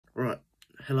Right,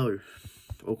 hello,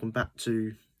 welcome back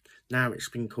to, now it's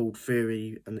been called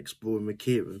Theory and Exploring with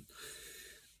Kieran,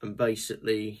 and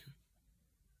basically,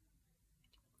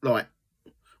 like,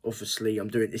 obviously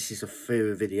this is a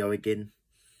theory video again.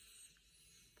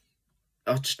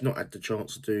 I've just not had the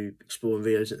chance to do exploring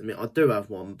videos at the minute. I do have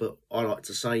one, but I like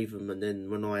to save them, and then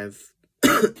when I have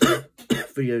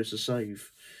videos to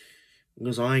save,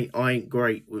 because I ain't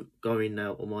great with going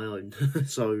out on my own,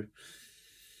 so...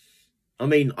 I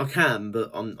mean, I can,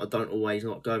 but I don't always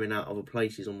like going out other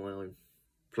places on my own.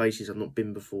 Places I've not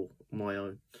been before on my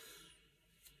own.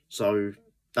 So,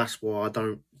 that's why I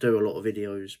don't do a lot of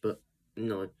videos, but, you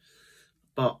know.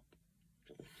 But,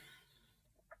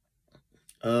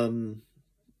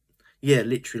 yeah,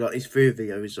 literally, like, this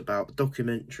video is about a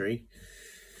documentary.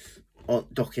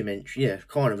 Yeah,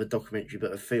 kind of a documentary,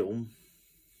 but a film.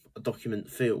 A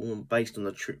document film based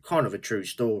on kind of a true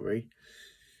story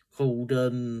called,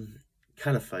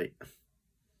 Caliphate.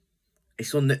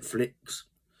 It's on Netflix.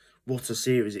 What a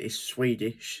series. It is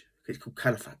Swedish. It's called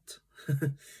Caliphate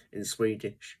in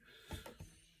Swedish.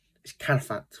 It's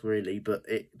Caliphate really, but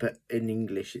in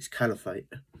English it's Caliphate.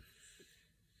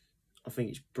 I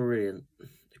think it's brilliant.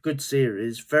 A good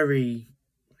series. Very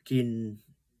a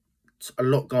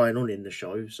lot going on in the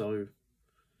show, so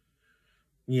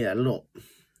yeah, a lot.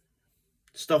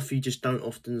 Stuff you just don't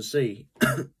often see.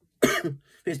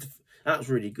 That's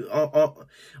really good.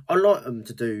 I like them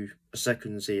to do a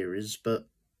second series, but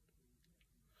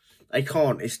they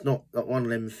can't. It's not like one of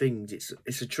them things.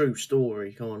 It's a true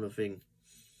story kind of thing.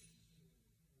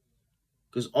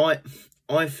 Because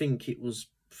I think it was,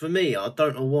 for me, I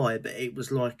don't know why, but it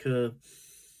was like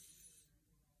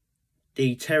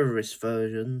the terrorist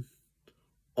version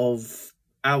of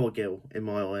Our Girl in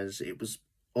my eyes. It was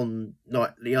on,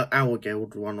 like, the Our Girl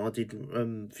one I did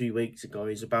a few weeks ago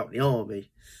is about the army,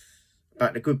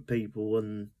 about the good people,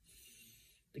 and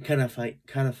the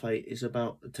Caliphate is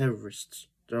about the terrorists.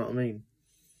 Do you know what I mean?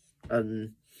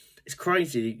 And it's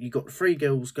crazy. You got 3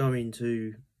 girls going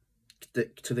to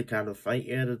the Caliphate.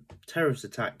 You had a terrorist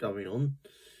attack going on,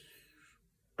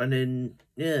 and then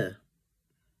yeah,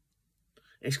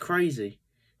 it's crazy.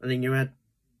 And then you had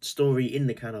story in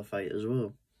the Caliphate as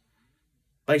well,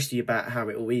 basically about how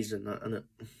it all is and that, innit?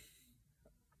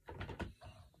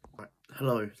 Right,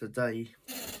 hello, today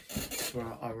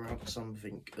where I wrote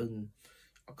something, and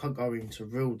I can't go into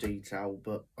real detail,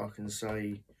 but I can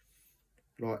say,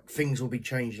 like, things will be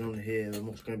changing on here and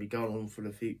what's going to be going on for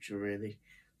the future, really,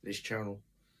 this channel,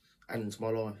 and into my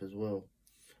life as well.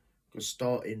 Because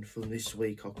starting from this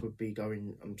week,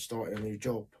 I'm starting a new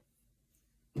job.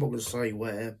 I'm not going to say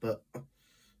where, but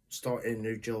starting a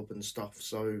new job and stuff,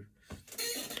 so...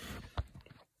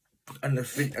 And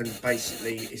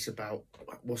basically, it's about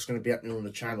what's going to be happening on the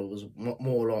channel. There's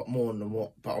more than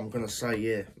what, but I'm going to say,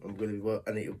 yeah, I'm going to be working,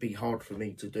 and it'll be hard for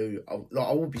me to do. I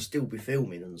will still be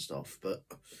filming and stuff, but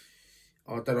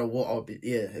I don't know what I'll be.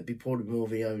 Yeah, it'd be probably more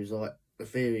videos like the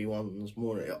theory ones.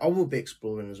 More, I will be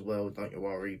exploring as well. Don't you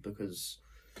worry, because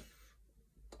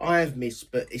I have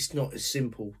missed, but it's not as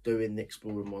simple doing the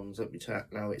exploring ones. Let me tell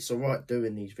you now, it's alright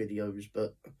doing these videos,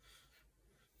 but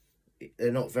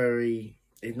they're not very.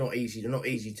 It's not easy. They're not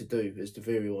easy to do as the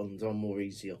theory ones are more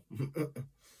easier.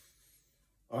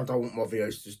 I don't want my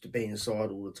videos just to be inside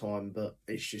all the time, but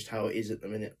it's just how it is at the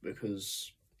minute,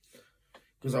 because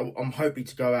I'm hoping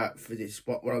to go out for this.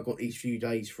 But when I got these few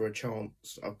days for a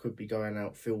chance, I could be going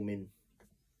out filming.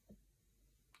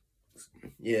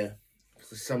 Yeah,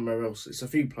 there's somewhere else. It's a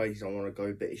few places I want to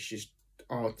go, but it's just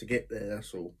hard to get there.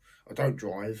 That's all. I don't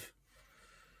drive.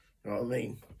 You know what I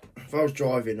mean? If I was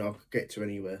driving, I could get to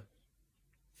anywhere.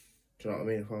 Do you know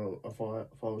what I mean? If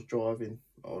I was driving,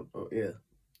 yeah.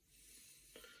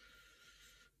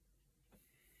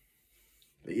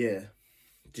 But yeah,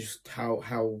 just how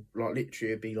like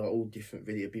literally it'd be like all different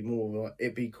video. It'd be more like,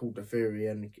 it'd be called The Theory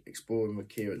and Exploring with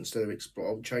Kieran instead of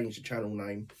I'll change the channel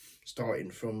name starting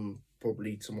from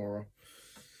probably tomorrow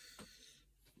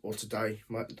or today.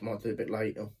 Might do a bit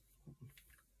later.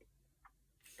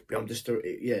 But I'm just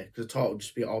yeah, because the title will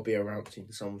just be I'll be announcing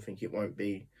something. It won't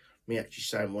be me actually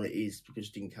saying what it is,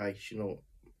 just in case, you know what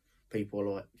people are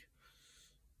like.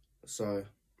 So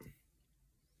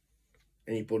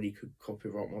anybody could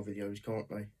copyright my videos, can't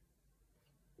they?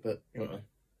 But you know,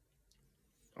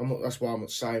 I'm not. That's why I'm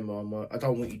not saying where I work. I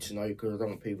don't want you to know, because I don't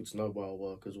want people to know where I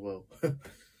work as well.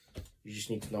 You just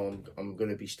need to know I'm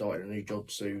going to be starting a new job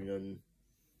soon, and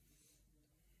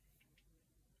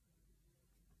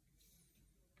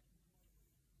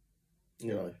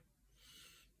you know.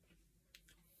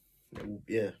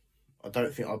 Yeah, I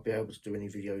don't think I'll be able to do any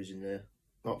videos in there.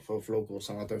 like for a vlog or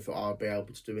something, I don't think I'll be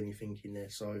able to do anything in there.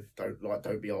 So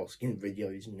don't be asking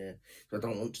videos in there. I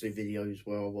don't want to do videos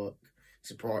where I work.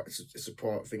 It's a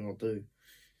private thing I'll do.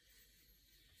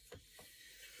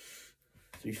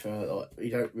 To be fair, like,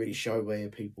 you don't really show where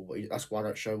people, but that's why I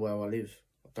don't show where I live.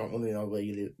 I don't want to know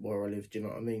where I live. Do you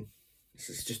know what I mean?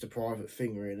 It's just a private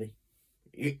thing, really.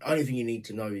 Only thing you need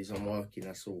to know is I'm working.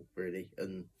 That's all, really.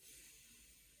 And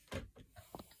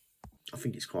I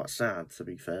think it's quite sad, to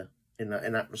be fair, in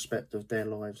that respect of their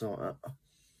lives like that.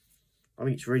 I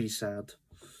think it's really sad.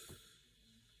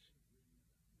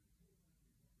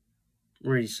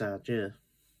 Really sad, yeah.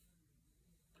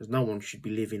 Because no one should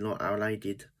be living like how they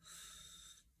did.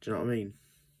 Do you know what I mean?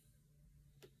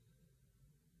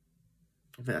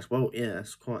 I think that's, well, yeah,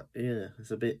 that's quite, yeah,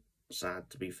 it's a bit sad,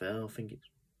 to be fair. I think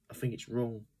it's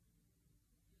wrong.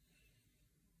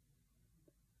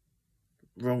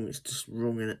 Wrong, it's just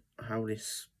wrong in it, how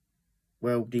this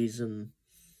world is, and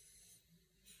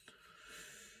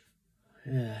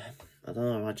yeah, I don't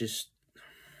know, I just,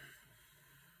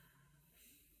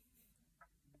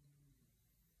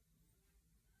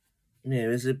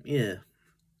 yeah,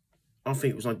 I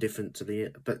think it was no different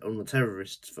to but on the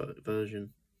terrorists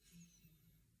version,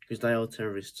 because they are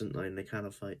terrorists, aren't they, in the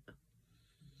caliphate,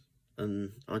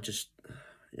 and I just,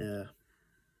 yeah,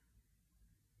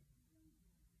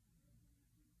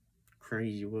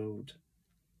 crazy world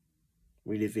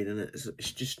we live in, and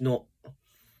it's just not,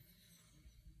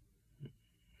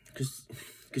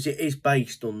 because it is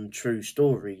based on true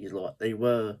stories, like they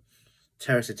were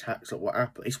terrorist attacks, like what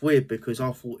happened. It's weird because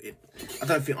I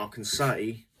don't think I can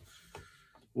say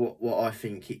what I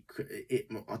think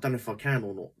I don't know if I can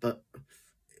or not, but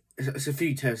it's a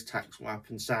few terrorist attacks what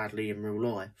happened sadly in real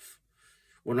life.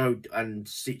 Well, no, and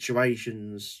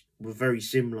situations were very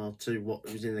similar to what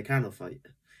was in the caliphate.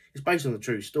 It's based on a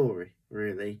true story,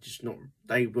 really. Just not,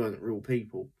 they weren't real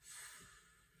people,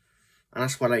 and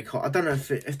that's why they can't. I don't know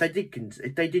if they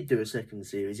did do a second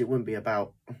series, it wouldn't be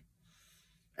about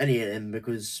any of them,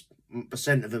 because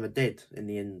percent of them are dead in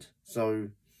the end.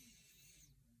 So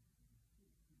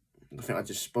I think I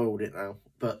just spoiled it now,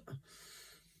 but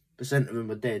percent of them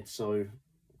are dead, so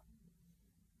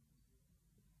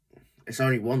it's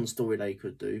only one story they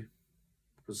could do,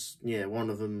 because yeah, one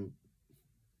of them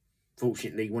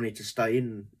fortunately wanted to stay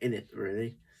in it,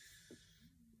 really,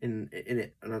 in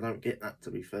it, and I don't get that, to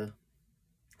be fair.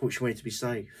 Thought she wanted to be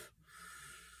safe,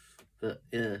 but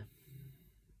yeah,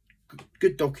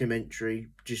 good documentary,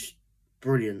 just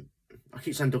brilliant. I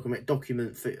keep saying documentary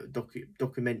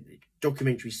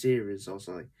series, I'll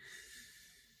say.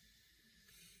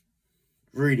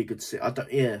 Really good series.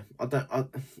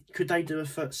 Could they do a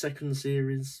second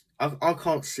series? I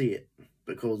can't see it,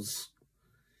 because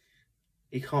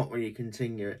you can't really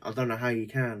continue it. I don't know how you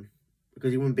can,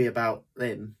 because it wouldn't be about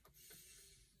them.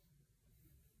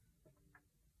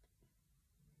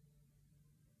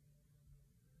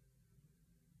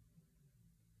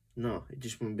 No, it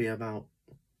just wouldn't be about.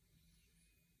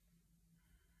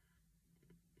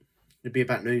 It'd be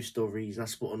about news stories.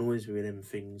 That's what annoys me with them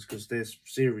things, because there's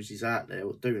series out there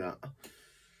that do that.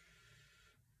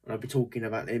 And I'll be talking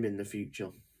about them in the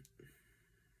future.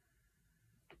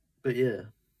 But yeah.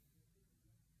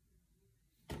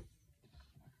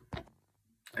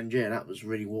 And yeah, that was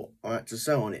really what I had to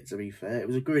say on it, to be fair. It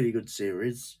was a really good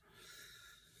series.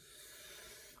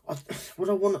 I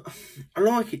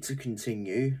like it to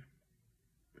continue,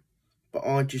 but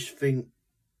I just think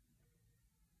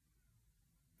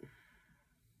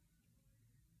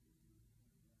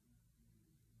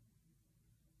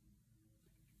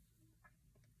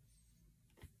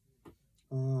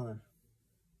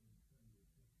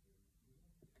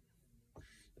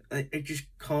it just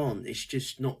can't. It's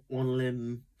just not one of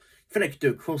them. I think they could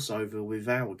do a crossover with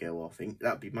Our Girl. I think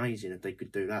that'd be amazing if they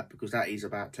could do that, because that is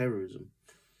about terrorism.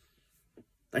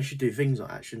 They should do things like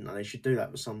that, shouldn't they? They should do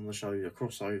that with some of the shows, a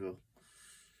crossover.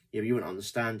 Yeah, but you wouldn't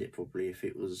understand it probably if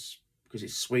it was, because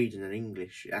it's Sweden and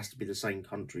English. It has to be the same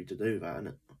country to do that, isn't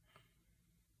it?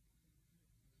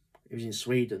 It was in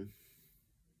Sweden.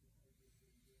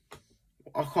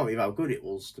 I can't believe how good it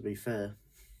was, to be fair.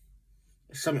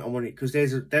 It's something I wanted, because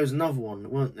there was another one,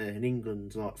 weren't there, in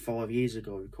England like 5 years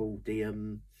ago, called the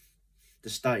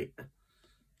State. I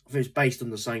think it's based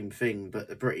on the same thing, but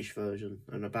the British version,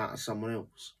 and about someone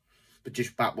else, but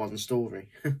just about one story.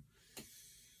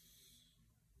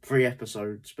 3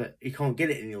 episodes, but you can't get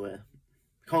it anywhere.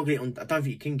 You can't get it on. I don't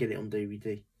think you can get it on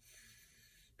DVD,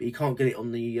 but you can't get it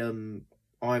on the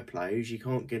iPlayers. You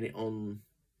can't get it on.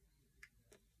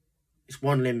 It's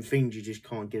one of them things you just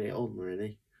can't get it on,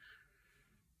 really.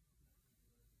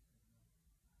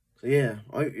 So yeah,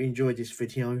 I hope you enjoyed this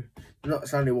video.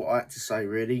 That's only what I had to say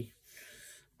really.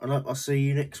 And I'll see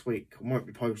you next week. I won't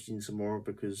be posting tomorrow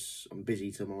because I'm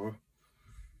busy tomorrow.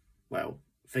 Well,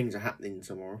 things are happening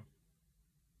tomorrow.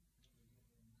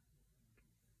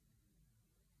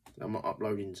 I'm not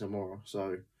uploading tomorrow,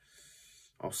 so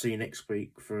I'll see you next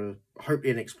week for hopefully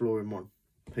an exploring one.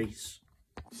 Peace.